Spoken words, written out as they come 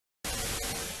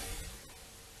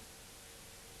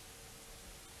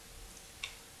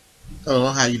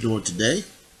Hello, how you doing today?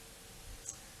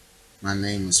 My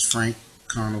name is Frank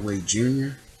Conaway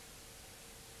Jr.,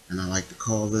 and I like to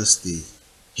call this the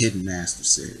Hidden Master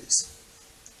Series.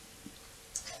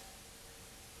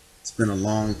 It's been a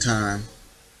long time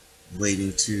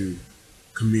waiting to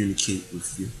communicate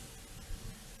with you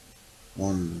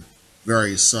on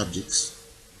various subjects.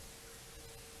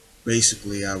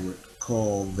 Basically, I would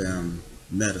call them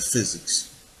metaphysics.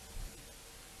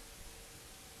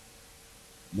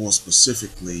 More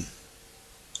specifically,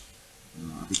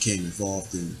 I became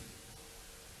involved in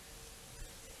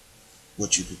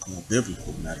what you could call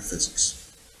biblical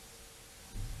metaphysics.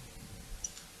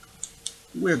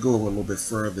 We'll go a little bit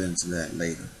further into that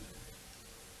later.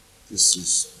 This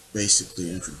is basically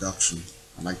an introduction.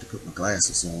 I like to put my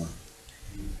glasses on.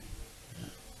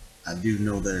 I do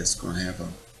know that it's going to have a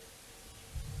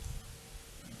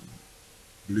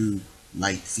blue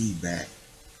light feedback,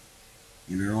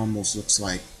 and it almost looks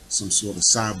like some sort of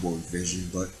cyborg vision,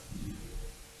 but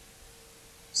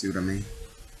see what I mean?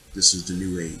 This is the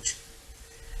new age,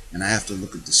 and I have to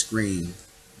look at the screen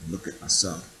and look at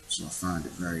myself, so I find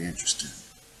it very interesting.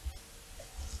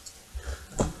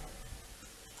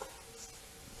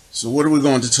 So what are we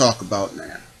going to talk about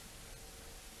now?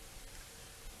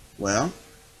 Well,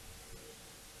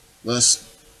 let's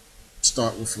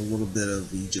start with a little bit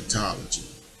of Egyptology.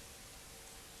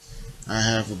 I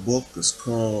have a book that's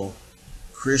called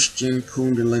Christian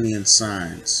Kundalinian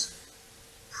Science,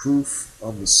 Proof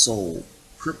of the Soul,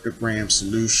 Cryptogram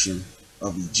Solution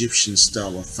of Egyptian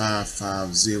Stellar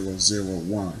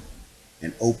 55001,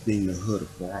 and Opening the Hood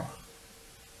of Ra.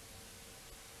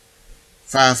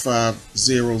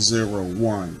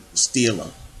 55001,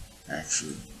 Stela,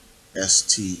 actually,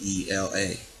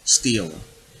 Stela, Stela,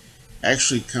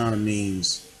 actually kind of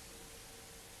means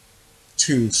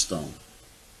tombstone.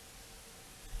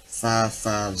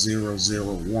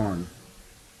 55001,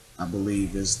 I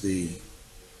believe, is the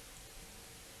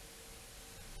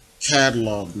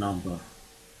catalog number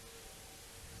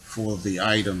for the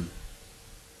item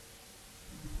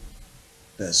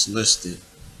that's listed.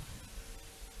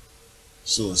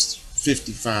 So it's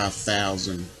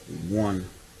 55,001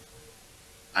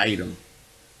 item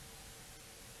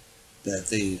that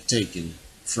they've taken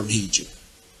from Egypt,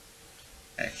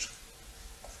 actually.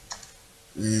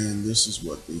 And this is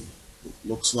what the book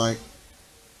looks like.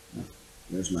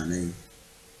 There's my name.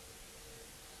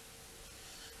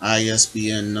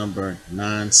 ISBN number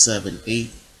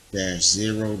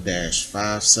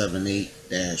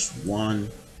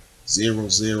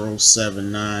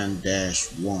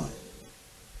 978-0-578-10079-1.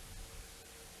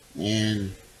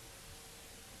 And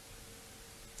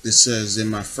it says in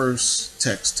my first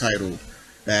text titled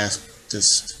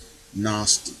Baptist,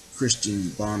 Gnostic, Christian,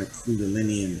 Ebonic,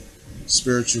 Kundalinian,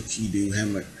 Spiritual Kidu,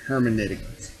 Hermeneutic,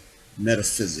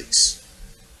 Metaphysics,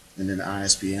 and then the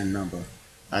ISBN number,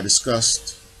 I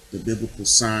discussed the biblical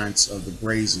science of the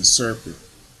brazen serpent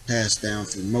passed down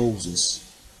through Moses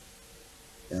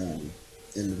in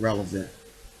the relevant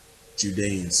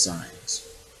Judean science.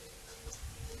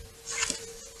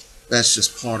 That's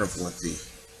just part of what the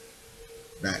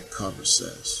back cover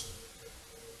says.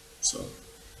 So,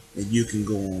 and you can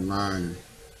go online and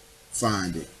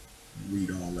find it and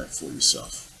read all that for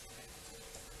yourself.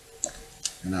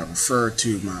 And I refer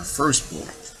to my first book,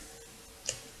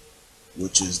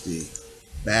 which is the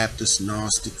Baptist,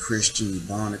 Gnostic, Christian,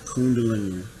 Ebonic,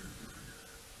 Kundalini,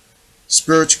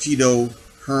 Spiritual Kido,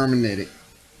 Hermeneutic,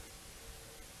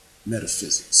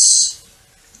 Metaphysics,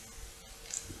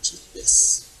 which is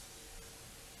this.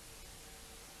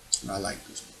 I like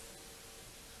this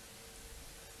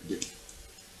one. I do.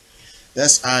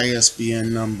 That's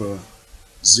ISBN number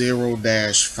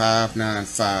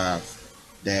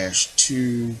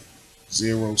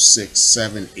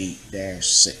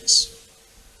 0-595-20678-6.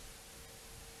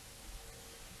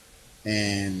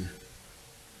 And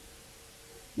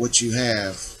what you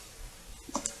have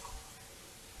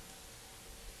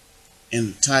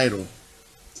in the title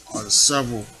are the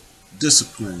several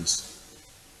disciplines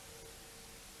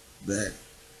that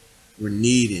were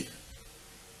needed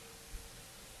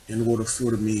in order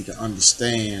for me to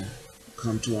understand,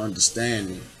 come to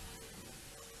understanding,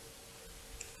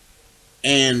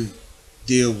 and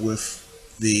deal with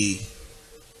the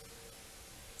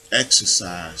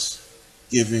exercise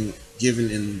given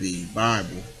in the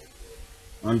Bible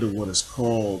under what is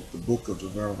called the Book of the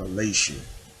Revelation.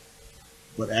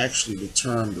 But actually the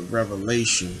term the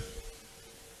Revelation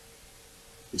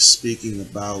is speaking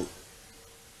about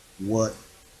what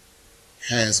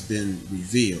has been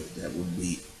revealed, that would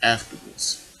be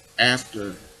afterwards,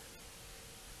 after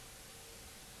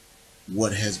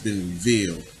what has been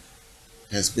revealed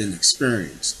has been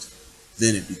experienced.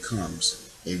 then it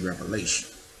becomes a revelation.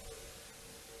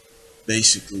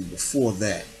 Basically, before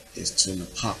that, it's an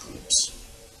apocalypse.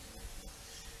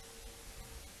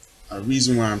 The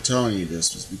reason why I'm telling you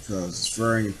this is because it's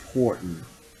very important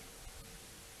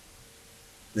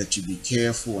that you be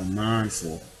careful and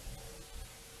mindful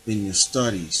in your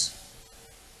studies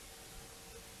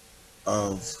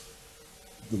of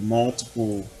the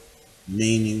multiple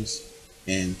meanings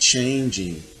and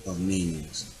changing of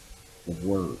meanings of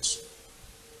words.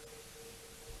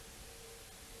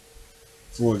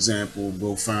 For example,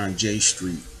 go find J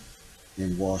Street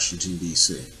in Washington,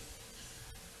 D.C.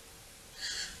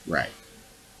 Right.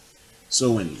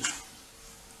 So anyway,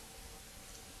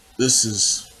 this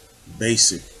is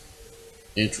basic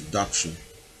introduction.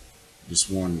 Just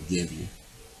wanted to give you.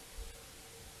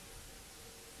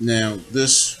 Now,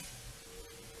 this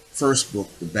first book,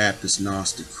 The Baptist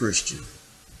Gnostic Christian,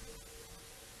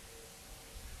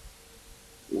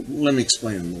 let me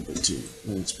explain a little bit to you.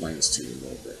 Let me explain this to you a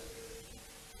little bit.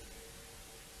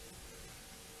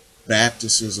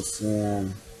 Baptist is a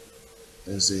form,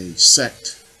 as a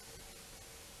sect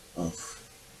of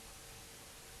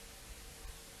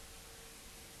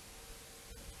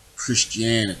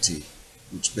Christianity,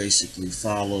 which basically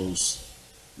follows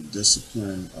the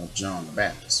discipline of John the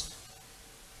Baptist.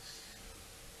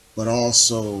 But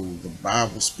also the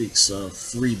Bible speaks of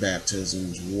three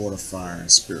baptisms: water, fire,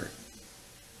 and spirit.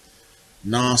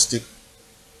 Gnostic,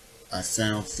 I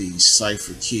found the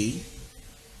cipher key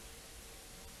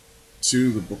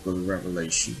to the book of the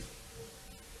Revelation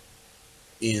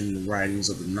in the writings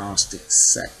of the Gnostic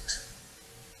sect,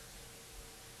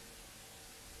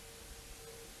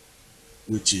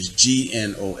 which is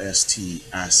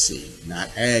Gnostic,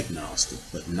 not agnostic,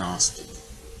 but Gnostic.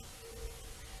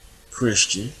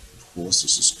 Christian, of course,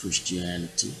 this is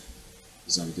Christianity,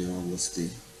 as I'm dealing with the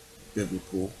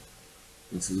biblical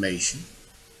information.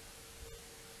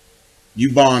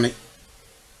 Eubonic,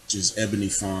 which is ebony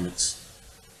phonics,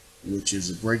 which is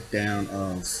a breakdown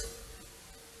of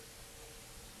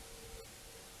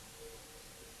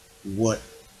what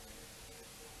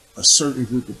a certain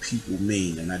group of people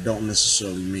mean, and I don't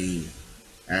necessarily mean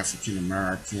African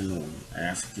American or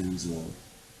Africans or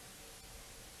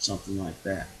something like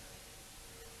that.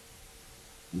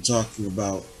 I'm talking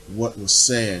about what was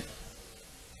said.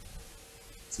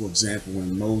 For example,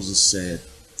 when Moses said,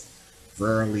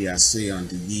 "Verily I say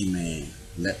unto ye, man,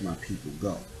 let my people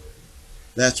go."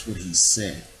 That's what he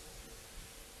said.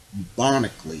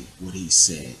 Eubonically, what he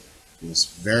said was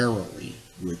verily,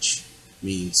 which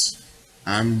means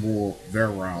I'm more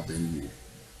virile than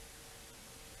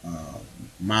you.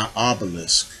 My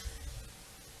obelisk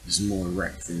is more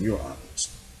erect than your obelisk,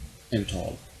 and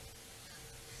taller.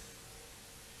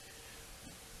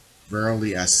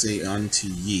 Verily I say unto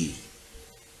ye.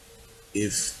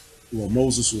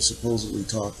 Moses was supposedly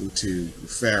talking to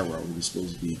Pharaoh, who was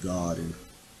supposed to be God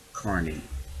incarnate.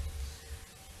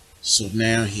 So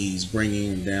now he's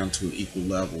bringing him down to an equal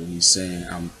level. He's saying,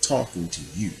 I'm talking to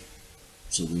you.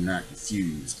 So we're not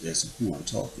confused as to who I'm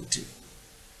talking to,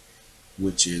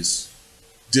 which is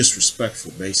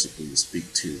disrespectful, basically, to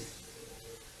speak to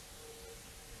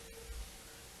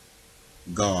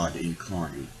God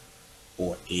incarnate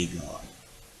or a God.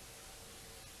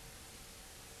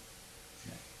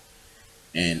 Okay.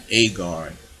 And a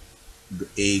guard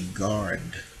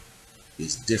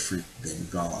is different than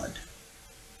God.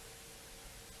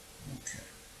 Okay.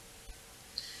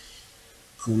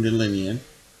 Kundalinian,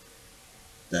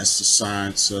 that's the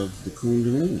science of the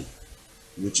Kundalini,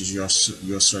 which is your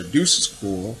Sardusis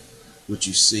coil, which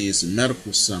you see is a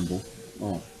medical symbol,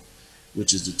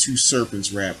 which is the two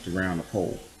serpents wrapped around a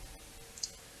pole.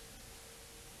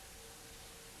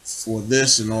 For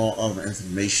this and all other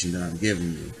information that I'm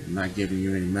giving you, I'm not giving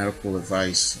you any medical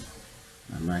advice.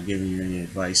 I'm not giving you any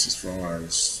advice as far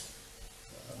as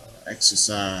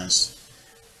exercise.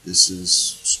 This is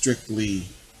strictly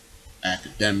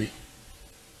academic.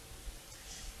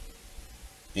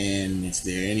 And if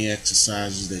there are any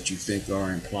exercises that you think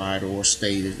are implied or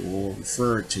stated or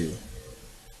referred to,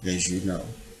 as you know,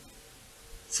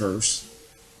 first,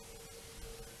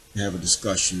 have a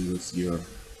discussion with your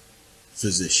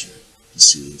physician to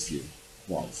see if you're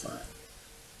qualified.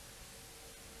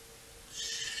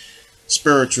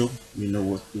 Spiritual, you know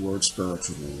what the word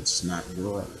spiritual means. It's not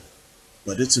worldly.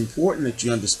 But it's important that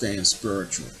you understand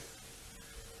spiritual,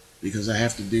 because I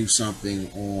have to do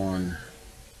something on,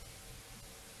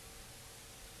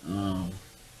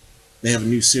 they have a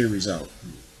new series out,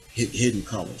 Hidden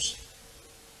Colors.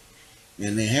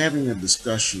 And they're having a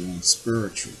discussion on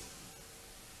spiritual.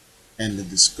 And the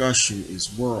discussion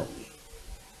is worldly.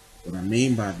 What I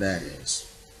mean by that is,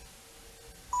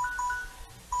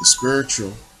 The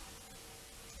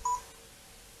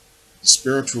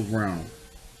spiritual realm,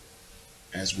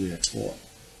 as we are taught,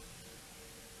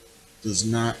 does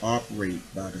not operate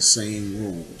by the same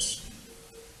rules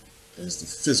as the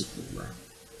physical realm.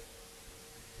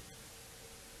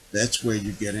 That's where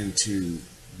you get into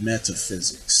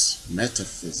metaphysics.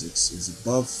 Metaphysics is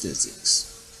above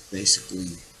physics,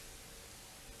 basically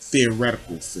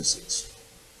theoretical physics.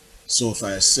 So if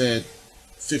I said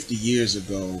 50 years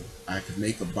ago I could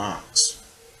make a box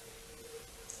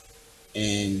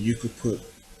and you could put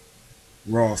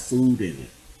raw food in it,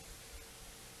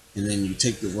 and then you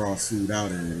take the raw food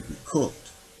out and it would be cooked.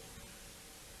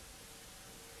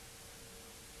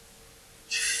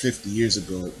 50 years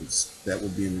ago, that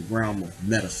would be in the realm of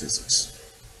metaphysics.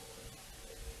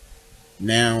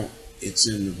 Now it's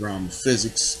in the realm of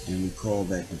physics, and we call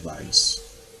that device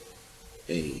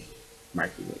a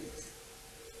microwave.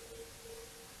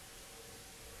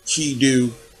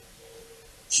 Kidu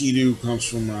comes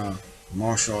from a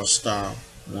martial arts style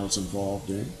that I was involved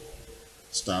in.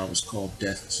 The style was called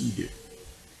Death Kidu.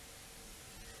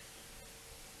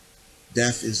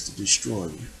 Death is the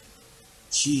destroyer.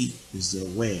 Ki is the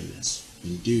awareness,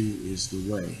 and Do is the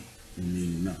way, and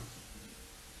meaning enough.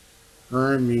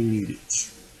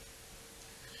 Hermeneutic,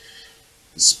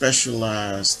 the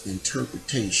specialized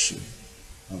interpretation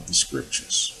of the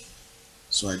scriptures.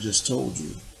 So I just told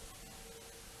you,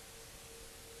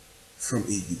 from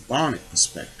a Eubonic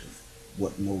perspective,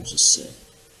 what Moses said.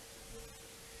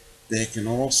 There can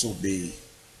also be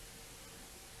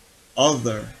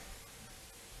other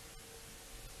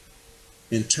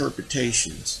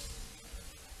interpretations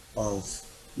of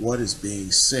what is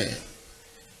being said,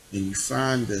 and you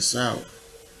find this out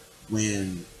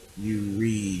when you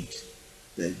read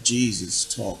that Jesus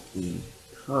talked in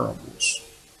parables.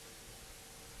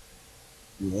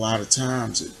 And a lot of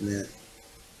times it meant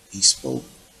he spoke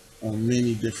on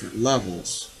many different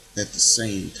levels at the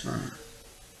same time.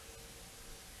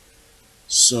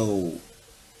 So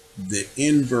the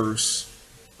inverse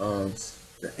of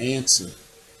the answer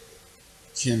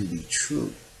can be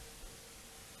true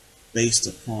based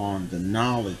upon the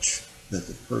knowledge that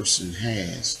the person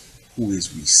has who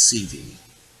is receiving it.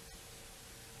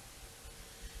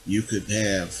 You could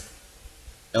have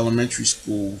elementary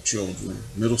school children,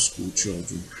 middle school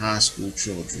children, high school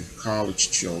children, college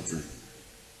children,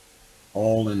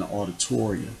 all in the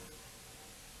auditorium,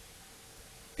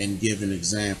 and give an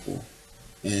example,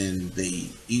 and they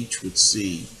each would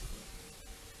see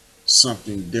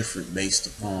something different based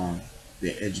upon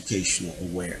their educational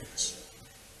awareness.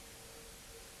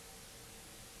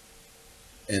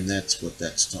 And that's what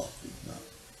that's talking about.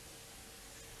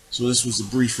 So this was a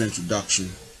brief introduction,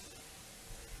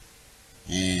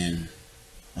 and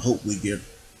I hope we get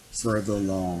further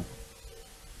along.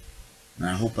 And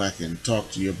I hope I can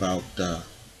talk to you about a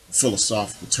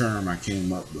philosophical term I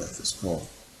came up with. It's called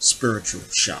spiritual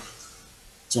shock.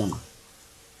 It's on the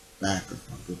back of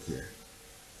my book here.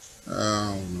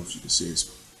 I don't know if you can see it.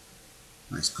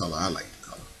 Nice color. I like the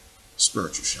color.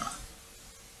 Spiritual shock.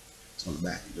 It's on the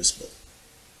back of this book.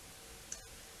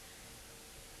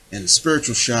 And the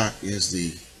spiritual shock is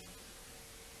the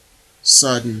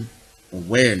sudden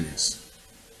awareness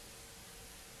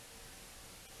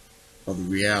of the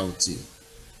reality of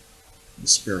the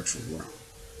spiritual realm,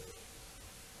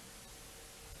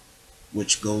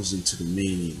 which goes into the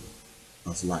meaning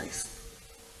of life.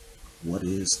 What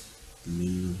is the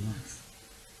meaning of life?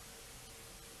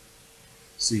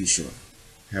 See you shortly.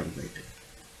 Have a great day.